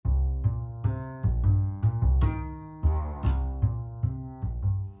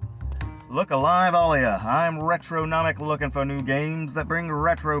Look alive, all of ya. I'm Retronomic, looking for new games that bring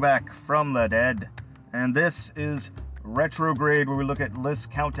retro back from the dead. And this is Retrograde, where we look at lists,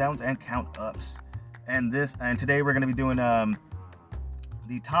 countdowns, and count-ups. And today we're going to be doing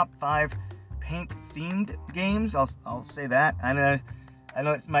the top 5 paint-themed games. I'll say that. I know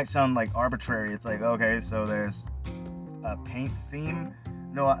it might sound like arbitrary. It's like, okay, so there's a paint theme.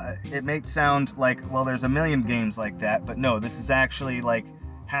 No, it may sound like, well, there's a million games like that, but no, this is actually like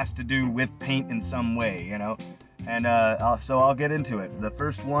has to do with paint in some way, you know. And so I'll get into it. The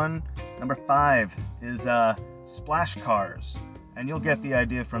first one, number 5, is Splash Cars, and you'll get the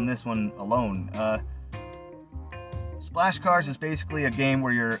idea from this one alone. Splash Cars is basically a game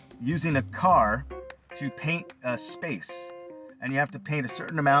where you're using a car to paint a space, and you have to paint a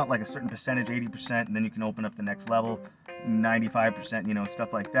certain amount, like a certain percentage, 80%, and then you can open up the next level, 95%, you know,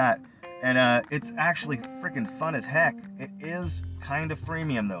 stuff like that. And it's actually freaking fun as heck. It is kind of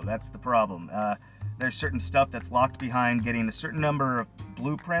freemium, though. That's the problem. There's certain stuff that's locked behind getting a certain number of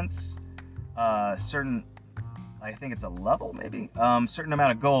blueprints, I think it's a level, maybe, certain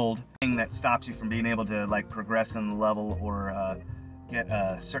amount of gold, thing that stops you from being able to like progress in the level or get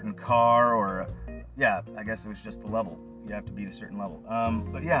a certain car, or yeah, I guess it was just the level. You have to beat a certain level.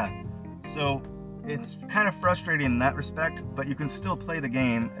 But yeah, so it's kind of frustrating in that respect, but you can still play the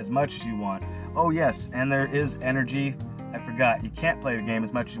game as much as you want. Oh yes, and there is energy. I forgot, you can't play the game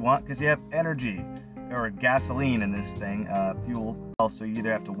as much as you want because you have energy or gasoline in this thing, fuel. Also, you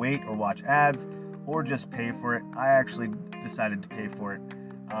either have to wait or watch ads or just pay for it. I actually decided to pay for it.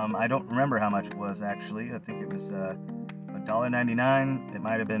 I don't remember how much it was actually. I think it was $1.99. It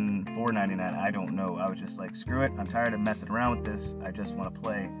might have been $4.99. I don't know. I was just like, screw it. I'm tired of messing around with this. I just want to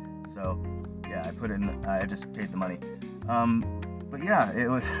play. So yeah, I just paid the money. But yeah,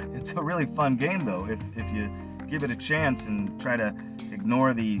 it's a really fun game though. If you give it a chance and try to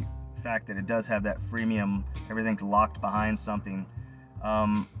ignore the fact that it does have that freemium, everything's locked behind something,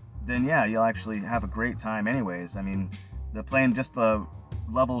 then yeah, you'll actually have a great time anyways. I mean, playing just the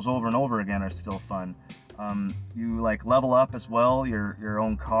levels over and over again are still fun. You like level up as well your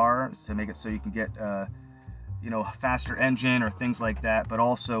own car to make it so you can get a faster engine or things like that, but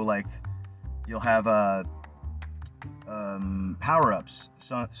also like you'll have power-ups.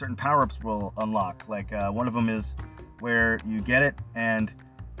 So certain power-ups will unlock. Like one of them is where you get it and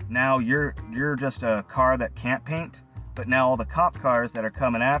now you're just a car that can't paint, but now all the cop cars that are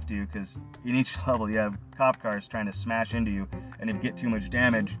coming after you, because in each level you have cop cars trying to smash into you, and if you get too much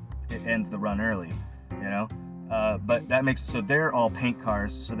damage, it ends the run early, you know. But that makes it so they're all paint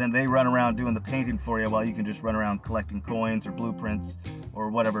cars, so then they run around doing the painting for you while you can just run around collecting coins or blueprints or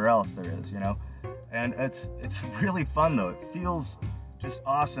whatever else there is, you know. And it's really fun though. It feels just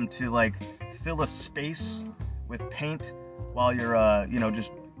awesome to like fill a space with paint while you're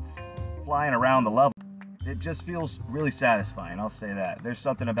just flying around the level. It just feels really satisfying, I'll say that. There's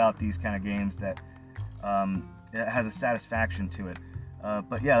something about these kind of games that it has a satisfaction to it.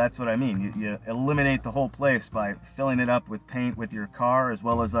 But yeah, that's what I mean. You eliminate the whole place by filling it up with paint with your car, as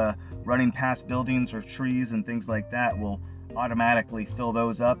well as running past buildings or trees and things like that will automatically fill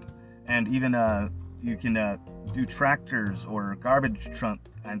those up. And even you can do tractors or garbage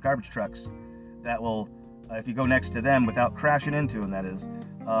trucks that will, if you go next to them without crashing into them, that is,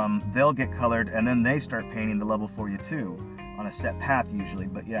 they'll get colored, and then they start painting the level for you too, on a set path usually.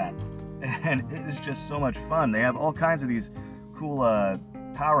 But yeah, and it is just so much fun. They have all kinds of these cool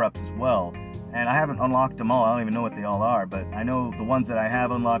power-ups as well, and I haven't unlocked them all. I don't even know what they all are, but I know the ones that I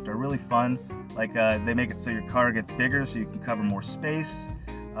have unlocked are really fun. Like they make it so your car gets bigger so you can cover more space.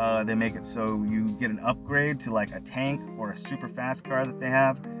 They make it so you get an upgrade to like a tank or a super fast car that they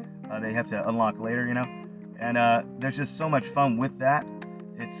have to unlock later, you know. And there's just so much fun with that.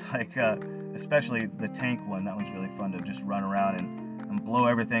 It's like especially the tank one, that one's really fun to just run around and blow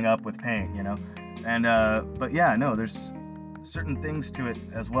everything up with paint, you know. And but yeah, no, there's certain things to it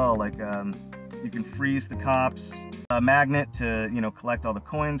as well, like you can freeze the cops, a magnet to collect all the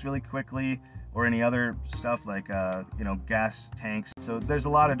coins really quickly, or any other stuff like gas tanks. So there's a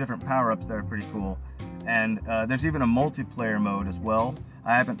lot of different power-ups that are pretty cool. And there's even a multiplayer mode as well.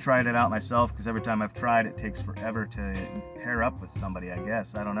 I haven't tried it out myself because every time I've tried it takes forever to pair up with somebody, I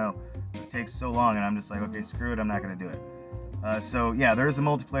guess. I don't know. It takes so long, and I'm just like, okay, screw it, I'm not going to do it. So yeah, there is a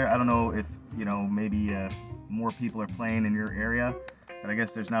multiplayer. I don't know if maybe more people are playing in your area, but I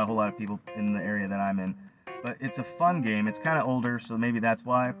guess there's not a whole lot of people in the area that I'm in. But it's a fun game. It's kind of older, so maybe that's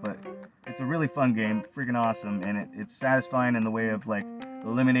why, but it's a really fun game, freaking awesome, and it's satisfying in the way of like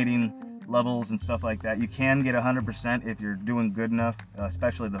eliminating levels and stuff like that. You can get 100% if you're doing good enough,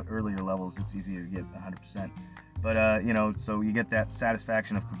 especially the earlier levels. It's easier to get 100%. But so you get that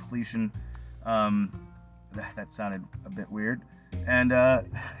satisfaction of completion. That sounded a bit weird, and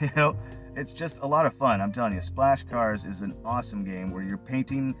it's just a lot of fun. I'm telling you, Splash Cars is an awesome game where you're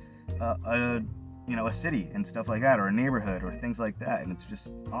painting a city and stuff like that, or a neighborhood, or things like that, and it's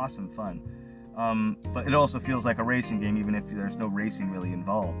just awesome fun. But it also feels like a racing game, even if there's no racing really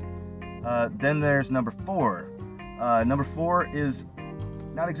involved. Then there's number 4. Number 4 is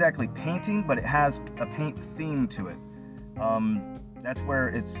not exactly painting, but it has a paint theme to it. That's where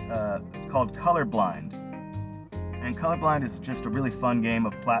it's called Colorblind. And Colorblind is just a really fun game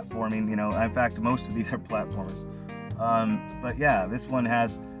of platforming. In fact, most of these are platformers. But yeah, this one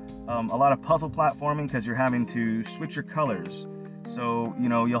has a lot of puzzle platforming because you're having to switch your colors. So,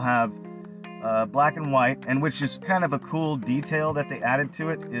 you'll have black and white, and which is kind of a cool detail that they added to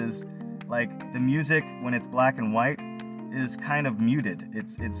it, is like the music when it's black and white is kind of muted.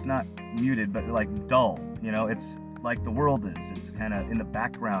 It's not muted, but like dull. It's like the world is. It's kind of in the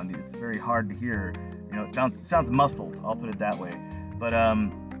background. It's very hard to hear. It sounds muffled. I'll put it that way. But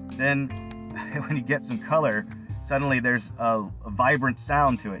then when you get some color, suddenly there's a vibrant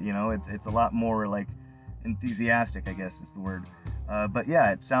sound to it. It's a lot more like enthusiastic, I guess is the word. But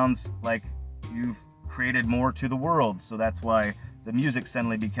yeah, it sounds like you've created more to the world. So that's why the music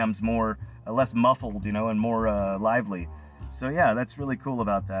suddenly becomes more less muffled, and more lively. So yeah, that's really cool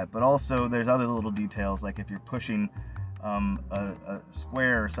about that. But also there's other little details, like if you're pushing a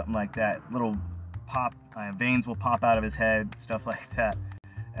square or something like that, little pop veins will pop out of his head, stuff like that,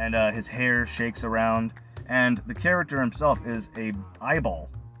 and his hair shakes around. And the character himself is a eyeball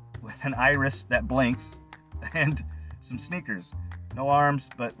with an iris that blinks and some sneakers. No arms,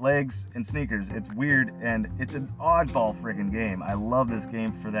 but legs and sneakers. It's weird, and it's an oddball friggin' game. I love this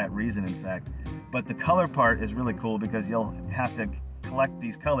game for that reason, in fact. But the color part is really cool because you'll have to collect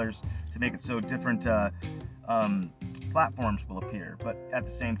these colors to make it so different platforms will appear. But at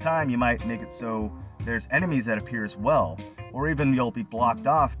the same time, you might make it so there's enemies that appear as well, or even you'll be blocked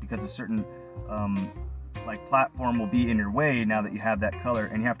off because a certain platform will be in your way now that you have that color,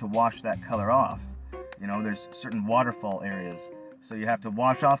 and you have to wash that color off. There's certain waterfall areas, so you have to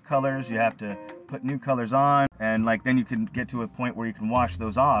wash off colors, you have to put new colors on, and then you can get to a point where you can wash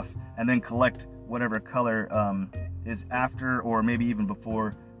those off and then collect whatever color is after, or maybe even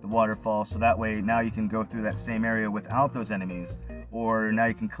before the waterfall, so that way now you can go through that same area without those enemies, or now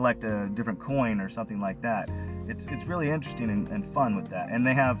you can collect a different coin or something like that. It's really interesting and fun with that. And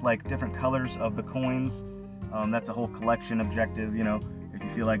they have different colors of the coins. That's a whole collection objective, if you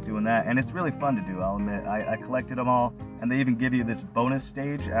feel like doing that. And it's really fun to do, I'll admit. I collected them all, and they even give you this bonus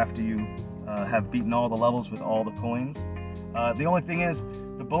stage after you have beaten all the levels with all the coins. The only thing is,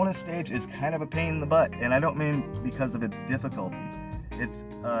 the bonus stage is kind of a pain in the butt, and I don't mean because of its difficulty. It's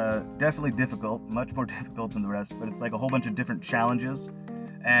definitely difficult, much more difficult than the rest, but it's like a whole bunch of different challenges,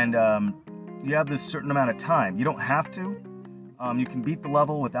 and you have this certain amount of time. You don't have to. You can beat the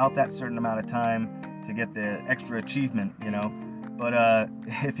level without that certain amount of time to get the extra achievement, But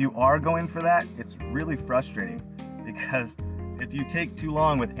if you are going for that, it's really frustrating, because if you take too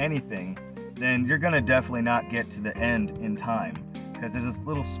long with anything, then you're going to definitely not get to the end in time, because there's this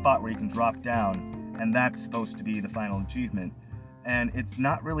little spot where you can drop down, and that's supposed to be the final achievement. And it's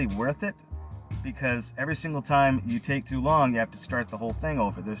not really worth it, because every single time you take too long, you have to start the whole thing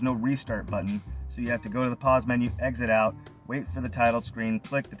over. There's no restart button, so you have to go to the pause menu, exit out, wait for the title screen,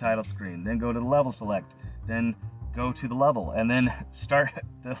 click the title screen, then go to the level select, then go to the level, and then start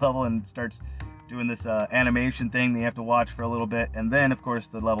the level, and starts doing this animation thing that you have to watch for a little bit, and then of course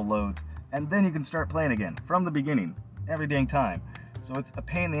the level loads, and then you can start playing again from the beginning every dang time. So it's a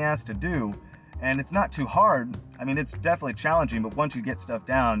pain in the ass to do, and it's not too hard. I mean, it's definitely challenging, but once you get stuff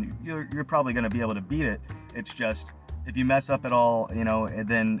down, you're probably going to be able to beat it. It's just, if you mess up at all,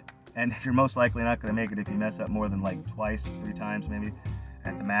 and you're most likely not going to make it if you mess up more than twice, 3 times maybe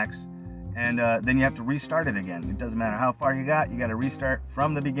at the max. And then you have to restart it again. It doesn't matter how far you got to restart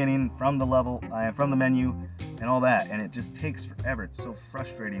from the beginning, from the level, from the menu, and all that. And it just takes forever. It's so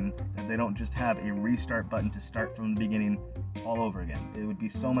frustrating that they don't just have a restart button to start from the beginning all over again. It would be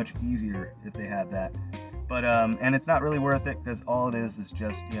so much easier if they had that. But and it's not really worth it, because all it is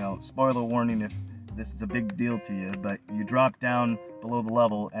just, spoiler warning if this is a big deal to you, but you drop down below the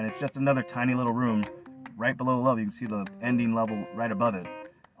level, and it's just another tiny little room right below the level. You can see the ending level right above it.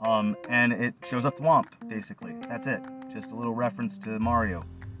 And it shows a thwomp, basically. That's it. Just a little reference to Mario.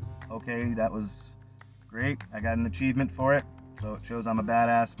 Okay, that was great. I got an achievement for it, so it shows I'm a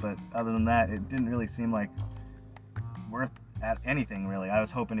badass, but other than that, it didn't really seem like worth at anything really. I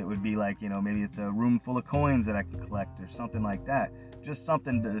was hoping it would be like, maybe it's a room full of coins that I can collect or something like that. Just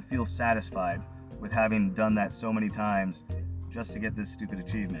something to feel satisfied with having done that so many times just to get this stupid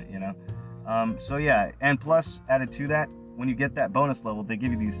achievement, So yeah, and plus added to that, when you get that bonus level, they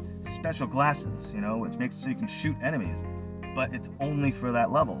give you these special glasses, which makes it so you can shoot enemies, but it's only for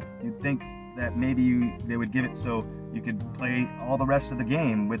that level. You'd think that maybe they would give it so you could play all the rest of the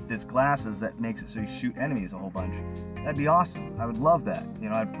game with this glasses that makes it so you shoot enemies a whole bunch. That'd be awesome. I would love that.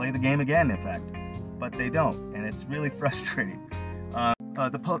 I'd play the game again, in fact, but they don't, and it's really frustrating.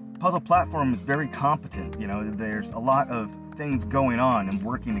 The puzzle platform is very competent. There's a lot of things going on and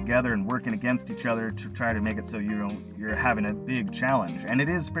working together and working against each other to try to make it so you're having a big challenge. And it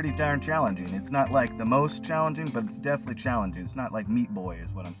is pretty darn challenging. It's not like the most challenging, but it's definitely challenging. It's not like Meat Boy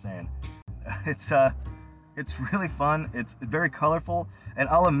is what I'm saying. It's really fun. It's very colorful, and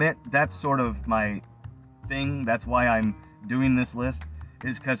I'll admit that's sort of my thing. That's why I'm doing this list,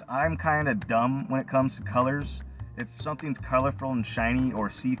 is because I'm kind of dumb when it comes to colors. If something's colorful and shiny, or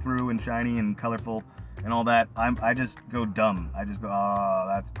see-through and shiny and colorful and all that, I just go dumb. I just go, oh,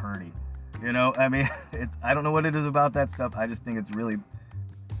 that's pretty. I don't know what it is about that stuff. I just think it's really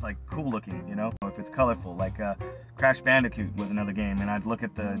like cool looking, if it's colorful. Like Crash Bandicoot was another game, and I'd look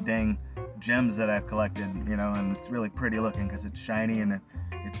at the dang gems that I've collected, and it's really pretty looking because it's shiny and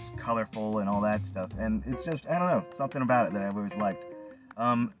it's colorful and all that stuff. And it's just, I don't know, something about it that I've always liked.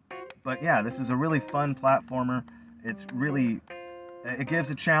 But yeah, this is a really fun platformer. It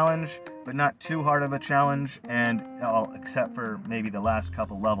gives a challenge, but not too hard of a challenge, and except for maybe the last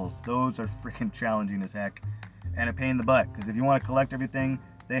couple levels. Those are freaking challenging as heck, and a pain in the butt, because if you want to collect everything,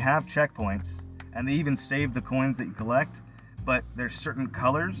 they have checkpoints, and they even save the coins that you collect, but there's certain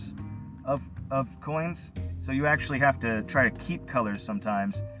colors of coins, so you actually have to try to keep colors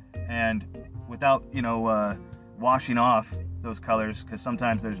sometimes, and without, washing off those colors, because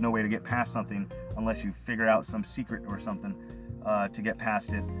sometimes there's no way to get past something unless you figure out some secret or something to get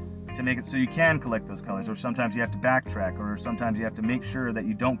past it, to make it so you can collect those colors. Or sometimes you have to backtrack, or sometimes you have to make sure that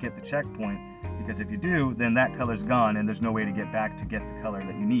you don't get the checkpoint, because if you do, then that color's gone and there's no way to get back to get the color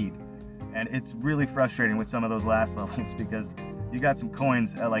that you need. And it's really frustrating with some of those last levels, because you got some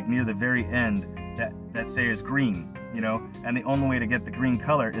coins like near the very end that say is green, and the only way to get the green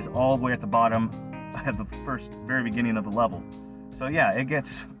color is all the way at the bottom at the very beginning of the level. So yeah, it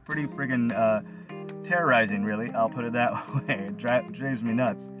gets pretty friggin' terrorizing, really. I'll put it that way. It drives me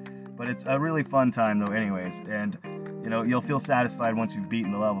nuts. But it's a really fun time though anyways, and you'll feel satisfied once you've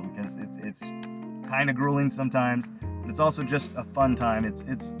beaten the level, because it's kind of grueling sometimes, but it's also just a fun time.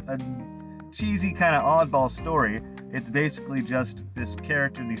 It's a cheesy kind of oddball story. It's basically just this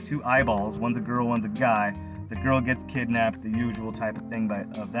character, these two eyeballs, one's a girl, one's a guy. The girl gets kidnapped, the usual type of thing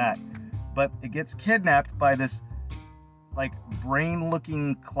of that. But it gets kidnapped by this like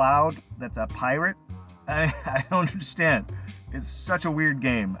brain-looking cloud that's a pirate. I don't understand. It's such a weird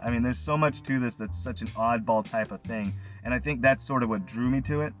game. I mean, there's so much to this that's such an oddball type of thing, and I think that's sort of what drew me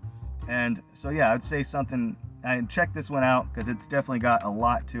to it. And so yeah, I'd say something, and check this one out, because it's definitely got a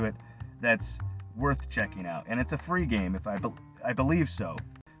lot to it that's worth checking out, and it's a free game, if I believe so.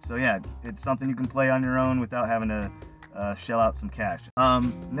 So yeah, it's something you can play on your own without having to shell out some cash.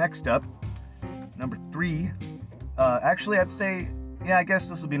 Next up, number 3. Actually, I'd say, yeah, I guess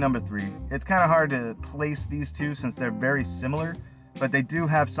this will be number 3. It's kind of hard to place these two since they're very similar, but they do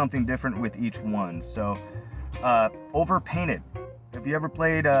have something different with each one. So, Overpainted. Have you ever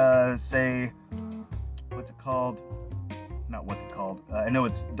played, say, what's it called? Not what's it called. I know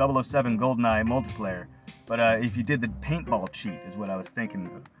it's 007 GoldenEye multiplayer, but if you did the paintball cheat is what I was thinking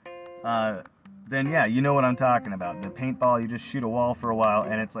of. Then yeah, you know what I'm talking about. The paintball, you just shoot a wall for a while,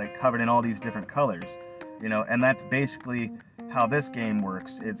 and it's like covered in all these different colors, and that's basically how this game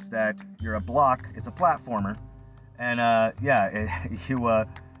works. It's that you're a block, it's a platformer, and you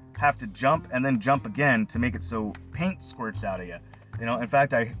have to jump and then jump again to make it so paint squirts out of you. In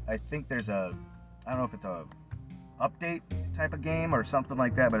fact, I think there's I don't know if it's a update type of game or something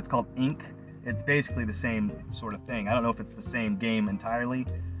like that, but it's called Ink. It's basically the same sort of thing. I don't know if it's the same game entirely.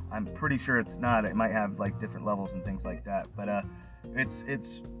 I'm pretty sure it's not. It might have like different levels and things like that. But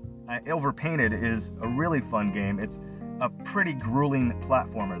it's Overpainted is a really fun game. It's a pretty grueling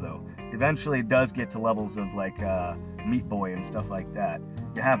platformer though. Eventually it does get to levels of like Meat Boy and stuff like that.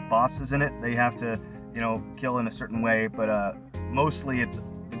 You have bosses in it that you have to kill in a certain way, but mostly it's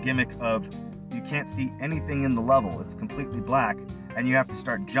the gimmick of you can't see anything in the level. It's completely black, and you have to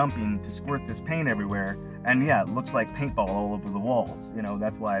start jumping to squirt this paint everywhere. And yeah, it looks like paintball all over the walls.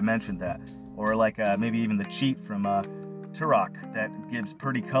 That's why I mentioned that. Or like maybe even the cheat from Turok that gives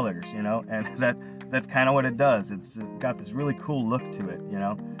pretty colors. And that's kind of what it does. It's got this really cool look to it, you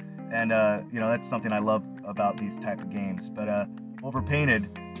know, and you know, that's something I love about these type of games. But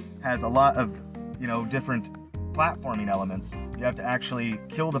Overpainted has a lot of, you know, different platforming elements. You have to actually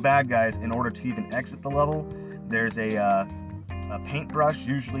kill the bad guys in order to even exit the level. There's a paintbrush,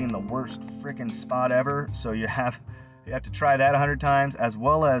 usually in the worst freaking spot ever, so you have to try that 100 times, as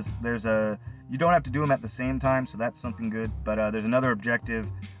well as you don't have to do them at the same time, so that's something good. But there's another objective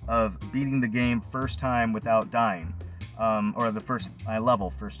of beating the game first time without dying, or the first level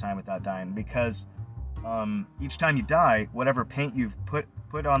first time without dying, because each time you die, whatever paint you've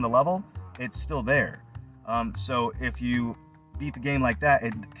put on the level, it's still there. So if you beat the game like that,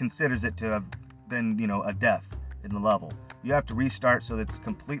 it considers it to have been, you know, a death in the level. You have to restart so that it's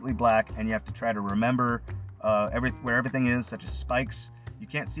completely black, and you have to try to remember where everything is, such as spikes. You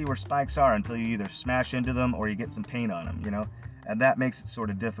can't see where spikes are until you either smash into them or you get some paint on them, you know, and that makes it sort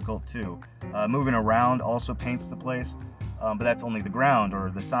of difficult too. Moving around also paints the place, but that's only the ground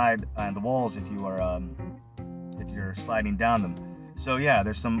or the side and the walls if you're sliding down them. So yeah,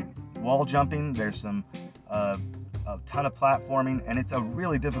 there's some wall jumping, there's some a ton of platforming, and it's a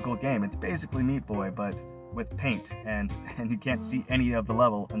really difficult game. It's basically Meat Boy, but with paint, and you can't see any of the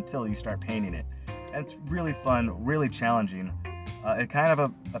level until you start painting it. And it's really fun, really challenging. It's kind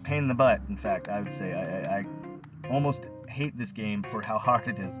of a pain in the butt, in fact, I would say. I almost hate this game for how hard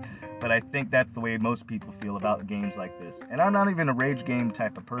it is, but I think that's the way most people feel about games like this. And I'm not even a rage game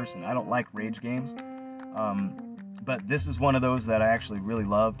type of person. I don't like rage games, but this is one of those that I actually really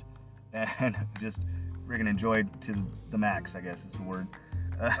loved and just friggin' enjoyed to the max, I guess is the word.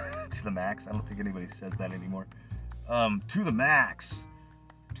 To the max. I don't think anybody says that anymore. To the max,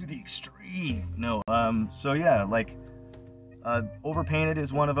 to the extreme. No. So yeah, like Overpainted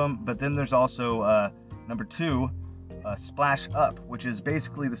is one of them, but then there's also number 2, Splash Up, which is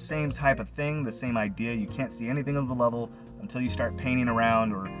basically the same type of thing, the same idea. You can't see anything of the level until you start painting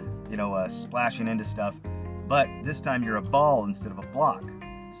around or, you know, splashing into stuff. But this time you're a ball instead of a block.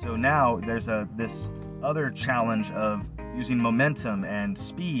 So now there's this other challenge of using momentum and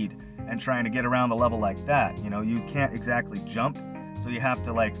speed and trying to get around the level like that. You know, you can't exactly jump, so you have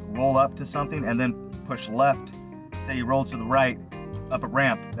to like roll up to something and then push left. Say you roll to the right up a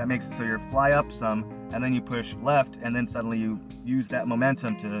ramp, that makes it so you fly up some, and then you push left, and then suddenly you use that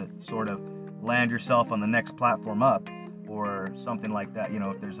momentum to sort of land yourself on the next platform up or something like that. You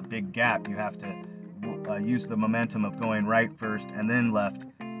know, if there's a big gap, you have to use the momentum of going right first and then left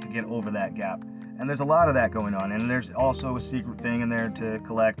to get over that gap. And there's a lot of that going on, and there's also a secret thing in there to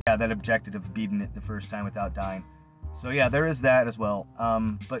collect. Yeah, that objective of beating it the first time without dying. So yeah, there is that as well.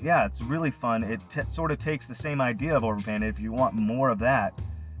 But yeah, it's really fun. It sort of takes the same idea of Overpainted if you want more of that,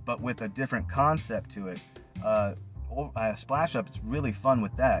 but with a different concept to it. Splash Up is really fun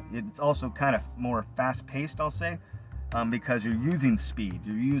with that. It's also kind of more fast-paced, I'll say, because you're using speed.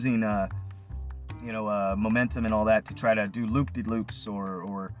 You're using momentum and all that to try to do loop-de-loops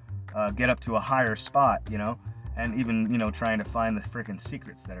or get up to a higher spot, you know, and even, you know, trying to find the freaking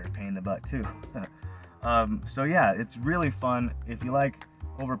secrets that are a pain in the butt too. So yeah, it's really fun. If you like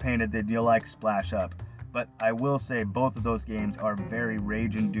Overpainted, then you'll like Splash Up. But I will say both of those games are very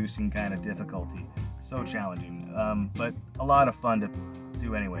rage-inducing kind of difficulty. So challenging, but a lot of fun to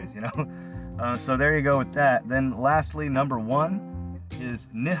do anyways, you know. So there you go with that. Then lastly, number 1 is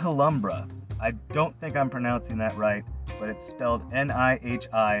Nihilumbra. I don't think I'm pronouncing that right, but it's spelled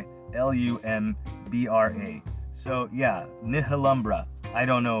Nihilumbra. So yeah, Nihilumbra. I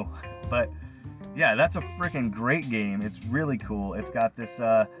don't know, but yeah, that's a freaking great game. It's really cool. It's got this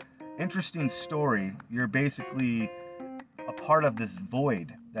interesting story. You're basically a part of this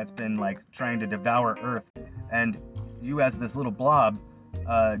void that's been like trying to devour Earth, and you as this little blob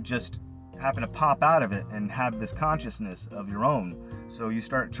just happen to pop out of it and have this consciousness of your own. So you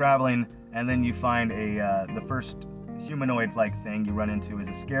start traveling, and then you find the first humanoid-like thing you run into is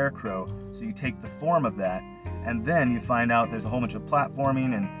a scarecrow. So you take the form of that, and then you find out there's a whole bunch of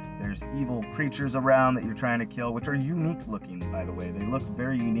platforming, and there's evil creatures around that you're trying to kill, which are unique looking, by the way. They look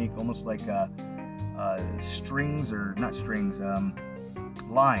very unique, almost like strings, or not strings,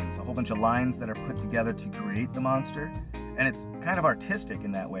 lines, a whole bunch of lines that are put together to create the monster. And it's kind of artistic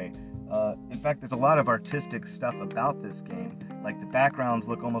in that way. In fact, there's a lot of artistic stuff about this game. Like the backgrounds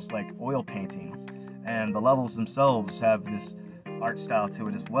look almost like oil paintings, and the levels themselves have this art style to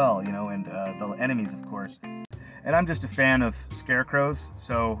it as well, you know, and the enemies, of course. And I'm just a fan of scarecrows,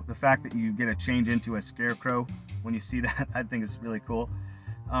 so the fact that you get to change into a scarecrow when you see that, I think is really cool.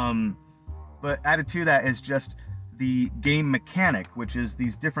 But added to that is just the game mechanic, which is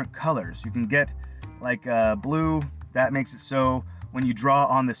these different colors. You can get like blue, that makes it so when you draw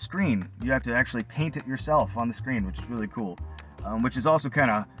on the screen, you have to actually paint it yourself on the screen, which is really cool. Which is also kind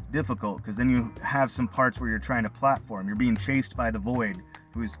of difficult, because then you have some parts where you're trying to platform. You're being chased by the void,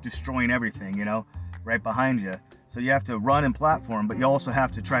 who's destroying everything, you know, right behind you. So you have to run and platform, but you also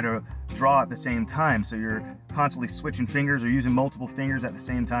have to try to draw at the same time. So you're constantly switching fingers or using multiple fingers at the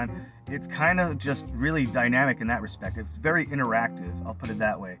same time. It's kind of just really dynamic in that respect. It's very interactive, I'll put it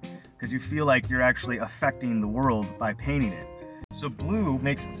that way, because you feel like you're actually affecting the world by painting it. So blue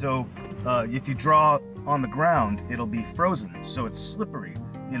makes it so if you draw on the ground, it'll be frozen, so it's slippery,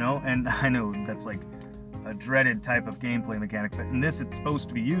 you know. And I know that's like a dreaded type of gameplay mechanic, but in this it's supposed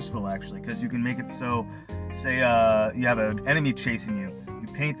to be useful actually, because you can make it so, say you have an enemy chasing you, you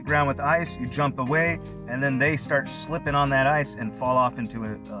paint the ground with ice, you jump away, and then they start slipping on that ice and fall off into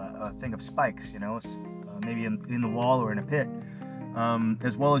a thing of spikes, you know, maybe in the wall or in a pit.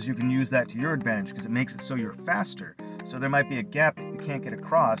 As well as you can use that to your advantage, because it makes it so you're faster. So there might be a gap that you can't get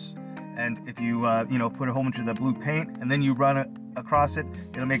across, and if you put a whole bunch of the blue paint and then you run across it,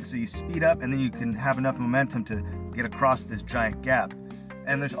 it'll make it so you speed up, and then you can have enough momentum to get across this giant gap.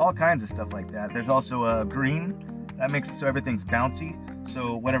 And there's all kinds of stuff like that. There's also a green that makes it so everything's bouncy.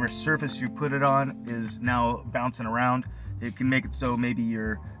 So whatever surface you put it on is now bouncing around. It can make it so maybe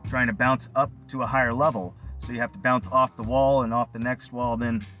you're trying to bounce up to a higher level, so you have to bounce off the wall and off the next wall,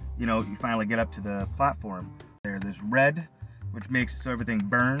 then you finally get up to the platform. There's red, which makes it so everything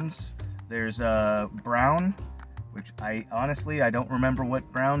burns. There's brown, which I don't remember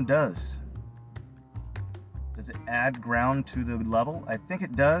what brown does. Does it add ground to the level? I think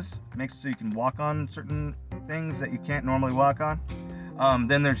it does. It makes it so you can walk on certain things that you can't normally walk on.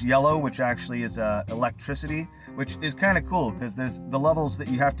 Then there's yellow, which actually is electricity, which is kind of cool, because there's the levels that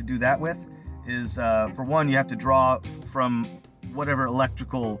you have to do that with is, for one, you have to draw from whatever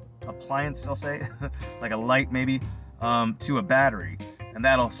electrical appliance, I'll say, like a light maybe, to a battery, and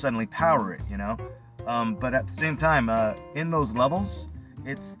that'll suddenly power it, you know. But at the same time, in those levels,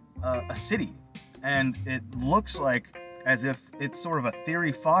 it's a city, and it looks like as if it's sort of a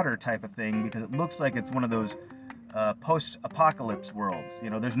theory fodder type of thing, because it looks like it's one of those post-apocalypse worlds. You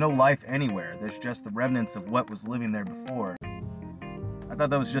know, there's no life anywhere. There's just the remnants of what was living there before. I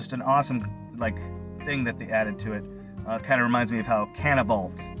thought that was just an awesome thing that they added to it. Kind of reminds me of how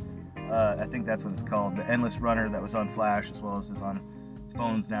Cannibalt, I think that's what it's called, the Endless Runner that was on Flash as well as is on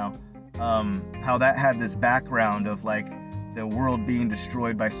phones now. How that had this background of the world being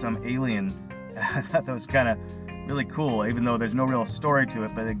destroyed by some alien. I thought that was kind of really cool, even though there's no real story to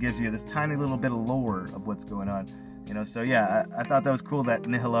it, but it gives you this tiny little bit of lore of what's going on, you know. So yeah, I thought that was cool that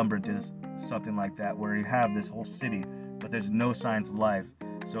Nihilumbra did something like that, where you have this whole city, but there's no signs of life.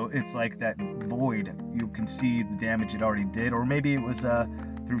 So it's like that void, you can see the damage it already did, or maybe it was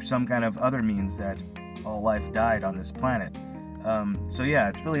through some kind of other means that all life died on this planet. So yeah,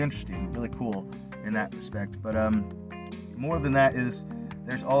 it's really interesting, really cool in that respect. But more than that is,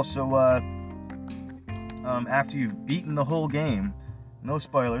 there's also after you've beaten the whole game, no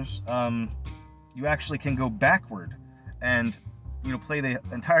spoilers, you actually can go backward and play the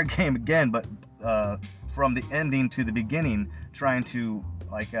entire game again, but from the ending to the beginning, trying to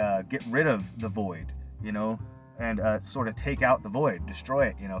get rid of the void, and sort of take out the void, destroy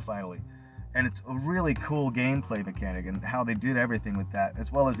it, finally. And it's a really cool gameplay mechanic, and how they did everything with that,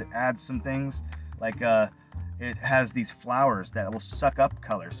 as well as it adds some things it has these flowers that will suck up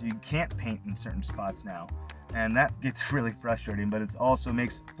color, so you can't paint in certain spots now, and that gets really frustrating. But it also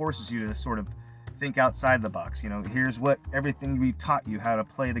forces you to sort of think outside the box. Here's what everything we taught you how to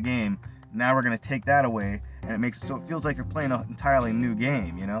play the game. Now we're going to take that away, and it makes it so it feels like you're playing an entirely new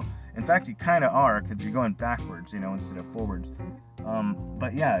game. In fact, you kind of are, because you're going backwards, instead of forwards.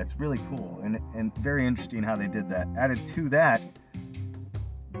 But yeah, it's really cool and very interesting how they did that. Added to that,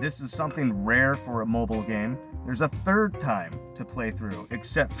 this is something rare for a mobile game. There's a third time to play through,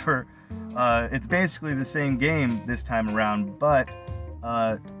 except for it's basically the same game this time around, but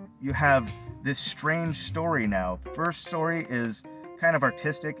you have this strange story now. First story is kind of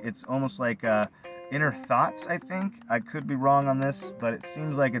artistic. It's almost like inner thoughts, I think. I could be wrong on this, but it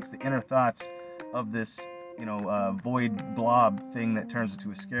seems like it's the inner thoughts of this, void blob thing that turns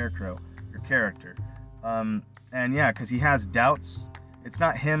into a scarecrow, your character. And yeah, because he has doubts. It's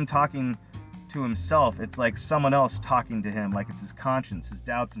not him talking to himself, it's like someone else talking to him, like it's his conscience, his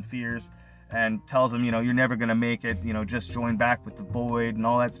doubts and fears, and tells him, you're never going to make it, just join back with the void and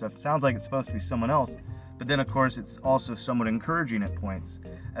all that stuff. It sounds like it's supposed to be someone else, but then of course it's also somewhat encouraging at points,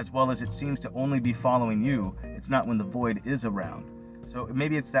 as well as it seems to only be following you. It's not when the void is around. So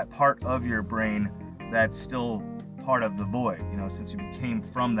maybe it's that part of your brain that's still part of the void, since you came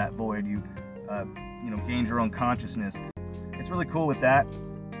from that void, you gained your own consciousness. it's really cool with that.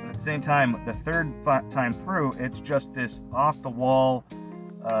 But at the same time, the third time through, it's just this off-the-wall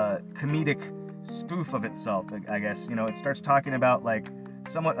comedic spoof of itself, I guess. You know, it starts talking about like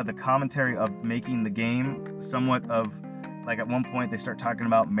somewhat of the commentary of making the game, somewhat of like at one point they start talking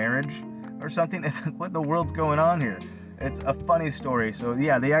about marriage or something. It's like, what the world's going on here? It's a funny story. So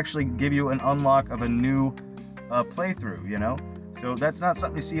yeah, they actually give you an unlock of a new playthrough, you know? So that's not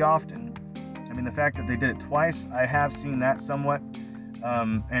something you see often. I mean, the fact that they did it twice, I have seen that somewhat.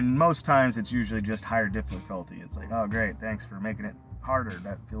 And most times it's usually just higher difficulty. It's like, oh great, thanks for making it harder.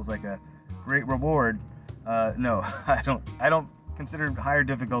 That feels like a great reward. No, I don't consider higher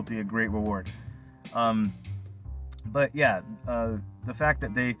difficulty a great reward. But yeah, the fact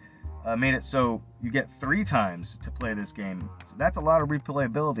that they made it so you get 3 times to play this game, so that's a lot of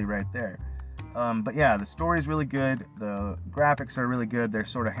replayability right there. But yeah, the story is really good, the graphics are really good, they're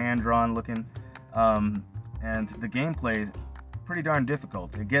sort of hand-drawn looking, and the gameplay is pretty darn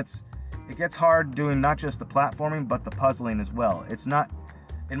difficult. It gets hard doing not just the platforming, but the puzzling as well. It's not,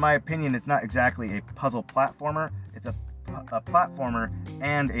 in my opinion, it's not exactly a puzzle platformer, it's a platformer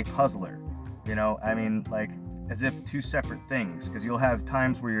and a puzzler, you know? I mean, like, as if 2 separate things, because you'll have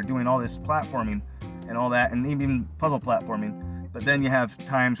times where you're doing all this platforming and all that, and even puzzle platforming, but then you have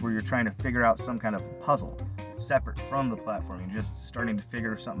times where you're trying to figure out some kind of puzzle separate from the platforming, just starting to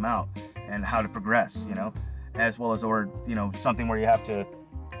figure something out and how to progress, you know, as well as, or, you know, something where you have to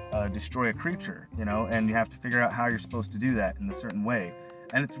destroy a creature, you know, and you have to figure out how you're supposed to do that in a certain way.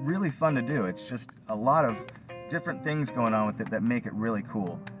 And it's really fun to do. It's just a lot of different things going on with it that make it really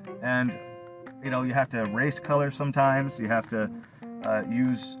cool. And you know, you have to erase colors sometimes. You have to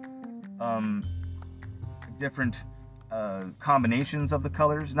use different combinations of the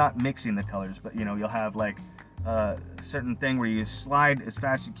colors, not mixing the colors, but you know, you'll have like a certain thing where you slide as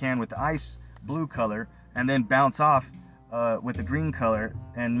fast as you can with the ice blue color and then bounce off with the green color,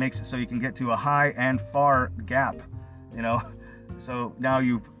 and makes it so you can get to a high and far gap, you know. So now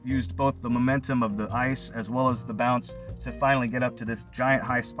you've used both the momentum of the ice as well as the bounce to finally get up to this giant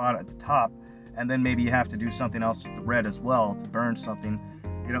high spot at the top. And then maybe you have to do something else with the red as well to burn something.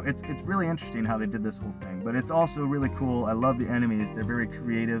 You know, it's really interesting how they did this whole thing, but it's also really cool. I love the enemies. They're very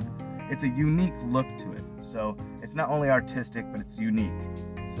creative. It's a unique look to it. So it's not only artistic, but it's unique.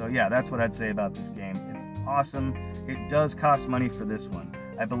 So yeah, that's what I'd say about this game. It's awesome. It does cost money for this one.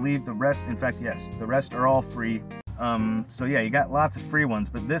 I believe the rest, in fact, yes, the rest are all free. So yeah, you got lots of free ones,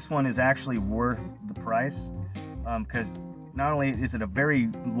 but this one is actually worth the price, because not only is it a very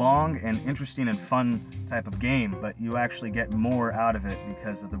long and interesting and fun type of game, but you actually get more out of it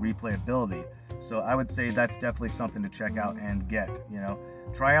because of the replayability. So I would say that's definitely something to check out and get, you know.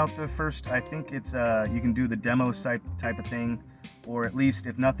 Try out the first, I think it's, you can do the demo type of thing, or at least,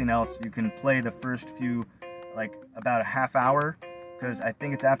 if nothing else, you can play the first few, like about a half hour, because I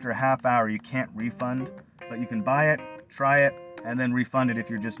think it's after a half hour you can't refund, but you can buy it, try it, and then refund it if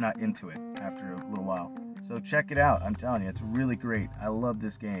you're just not into it after a little while. So check it out. I'm telling you, it's really great. I love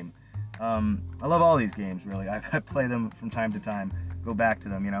this game. I love all these games, really. I play them from time to time, go back to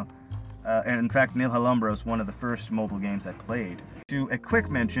them, you know. And in fact, Nihil Umbra is one of the first mobile games I played. To a quick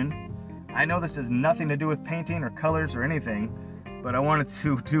mention, I know this has nothing to do with painting or colors or anything, but I wanted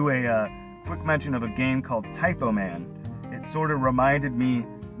to do a quick mention of a game called Typo Man. It sort of reminded me,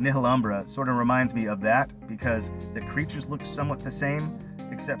 Nihil Umbra sort of reminds me of that, because the creatures look somewhat the same,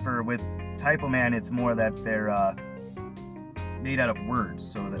 except for with Typo Man, it's more that they're made out of words.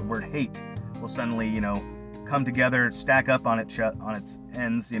 So the word hate will suddenly, you know, come together, stack up on its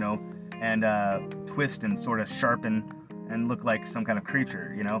ends, you know, and twist and sort of sharpen and look like some kind of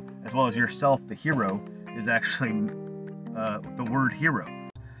creature, you know, as well as yourself, the hero, is actually the word hero.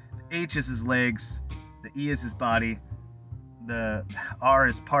 The H is his legs, the E is his body, the R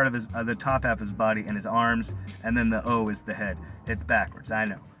is part of his the top half of his body and his arms, and then the O is the head. It's backwards, I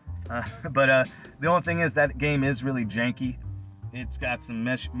know. But the only thing is that game is really janky. It's got some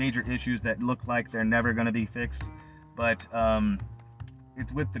major issues that look like they're never going to be fixed, but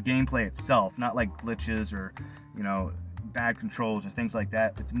it's with the gameplay itself, not like glitches or, you know, bad controls or things like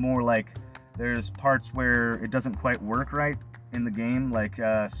that. It's more like there's parts where it doesn't quite work right in the game, like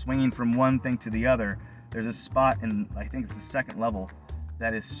swinging from one thing to the other. There's a spot in, I think it's the second level,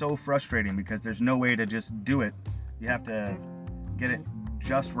 that is so frustrating because there's no way to just do it. You have to get it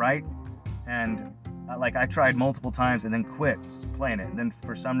just right, and like I tried multiple times and then quit playing it, and then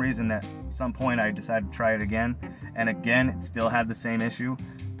for some reason at some point I decided to try it again, and again it still had the same issue,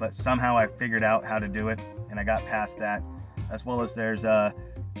 but somehow I figured out how to do it and I got past that. As well as there's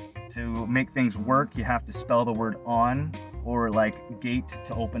to make things work, you have to spell the word on or like gate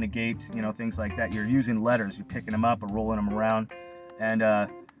to open a gate, you know, things like that. You're using letters, you're picking them up or rolling them around, and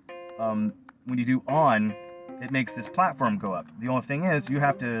when you do on, it makes this platform go up. The only thing is you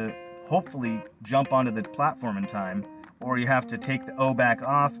have to hopefully jump onto the platform in time, or you have to take the O back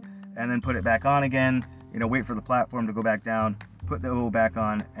off and then put it back on again, you know, wait for the platform to go back down, put the O back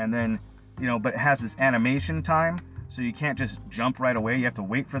on, and then, you know, but it has this animation time, so you can't just jump right away. You have to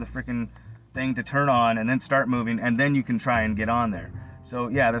wait for the freaking thing to turn on and then start moving, and then you can try and get on there. So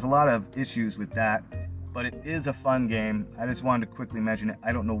yeah, there's a lot of issues with that, but it is a fun game. I just wanted to quickly mention it.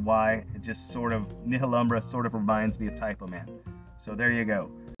 I don't know why, it just sort of, Nihil Umbra sort of reminds me of Typo Man. So there you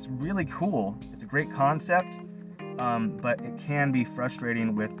go. It's really cool. It's a great concept, but it can be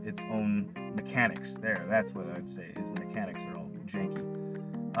frustrating with its own mechanics. There, that's what I'd say, is the mechanics are all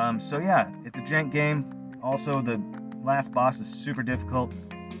janky. So yeah, it's a jank game. Also, the last boss is super difficult.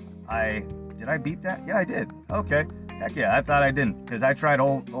 Did I beat that? Yeah, I did. Okay. Heck yeah, I thought I didn't, because I tried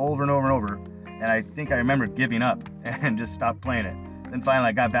over and over and over, and I think I remember giving up and just stopped playing it. Then finally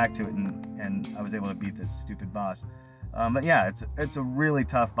I got back to it, and I was able to beat this stupid boss. But yeah, it's a really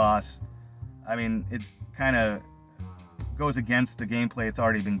tough boss. I mean, it's kind of goes against the gameplay it's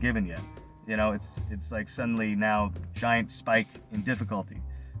already been given you. You know, it's like suddenly now giant spike in difficulty.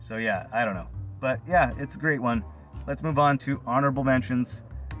 So yeah, I don't know. But yeah, it's a great one. Let's move on to honorable mentions.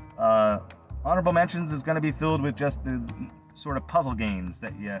 Honorable mentions is going to be filled with just the sort of puzzle games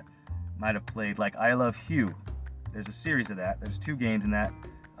that you might have played, like I Love Hue. There's a series of that. There's 2 games in that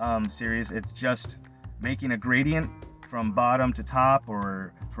series. It's just making a gradient from bottom to top,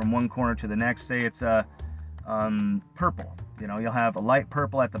 or from one corner to the next. Say it's a purple. You know, you'll have a light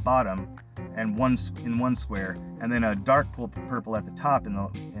purple at the bottom and in one square, and then a dark purple at the top in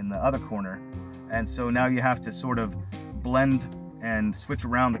the other corner. And so now you have to sort of blend and switch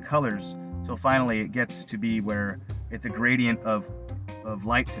around the colors till finally it gets to be where it's a gradient of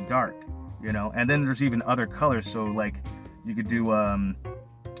light to dark, you know. And then there's even other colors, so like you could do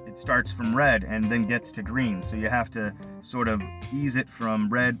it starts from red and then gets to green, so you have to sort of ease it from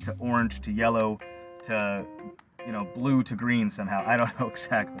red to orange to yellow to, you know, blue to green somehow. I don't know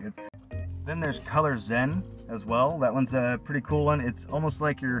exactly. Then there's Color Zen as well. That one's a pretty cool one. It's almost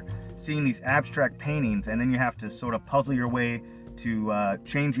like you're seeing these abstract paintings, and then you have to sort of puzzle your way to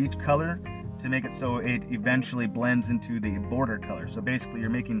change each color to make it so it eventually blends into the border color. So basically you're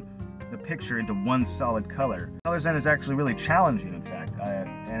making the picture into one solid color. Color Zen is actually really challenging, in fact,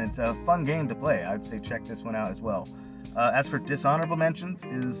 and it's a fun game to play. I'd say check this one out as well. As for dishonorable mentions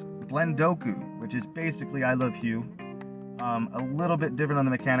is Blendoku, which is basically I Love Hue. A little bit different on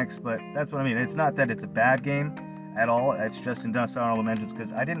the mechanics, but that's what I mean. It's not that it's a bad game at all. It's just in dishonorable mentions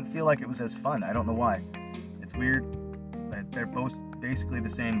because I didn't feel like it was as fun. I don't know why. It's weird. They're both basically the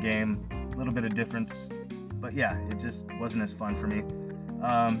same game, a little bit of difference, but yeah, it just wasn't as fun for me.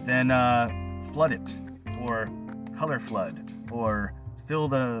 Then Flood It, or Color Flood, or Fill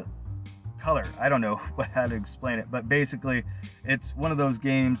the Color. I don't know how to explain it, but basically it's one of those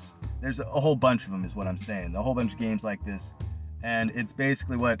games. There's a whole bunch of them is what I'm saying, a whole bunch of games like this, and it's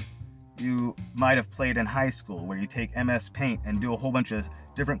basically what you might have played in high school, where you take MS Paint and do a whole bunch of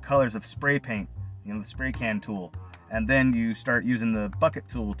different colors of spray paint, you know, the spray can tool, and then you start using the bucket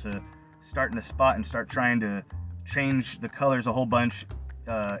tool to start in a spot and start trying to change the colors a whole bunch,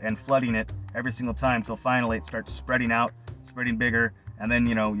 and flooding it every single time till finally it starts spreading out, spreading bigger, and then,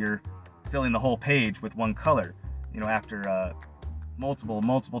 you know, you're filling the whole page with one color, you know, after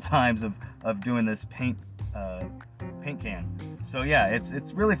multiple times of doing this paint can. So yeah,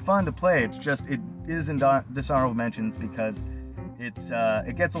 it's really fun to play. It's just, it is in dishonorable mentions because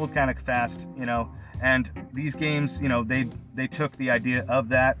it gets old kind of fast, you know. And these games, you know, they took the idea of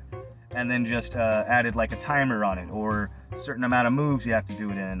that and then just added like a timer on it, or a certain amount of moves you have to do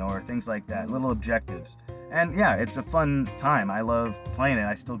it in, or things like that, little objectives. And yeah, it's a fun time. I love playing it.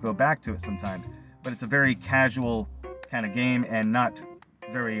 I still go back to it sometimes, but it's a very casual kind of game and not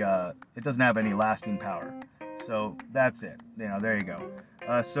very, it doesn't have any lasting power. So that's it. You know, there you go.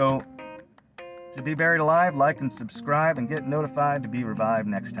 So to be buried alive, like and subscribe and get notified to be revived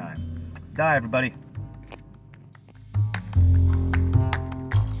next time. Die, everybody.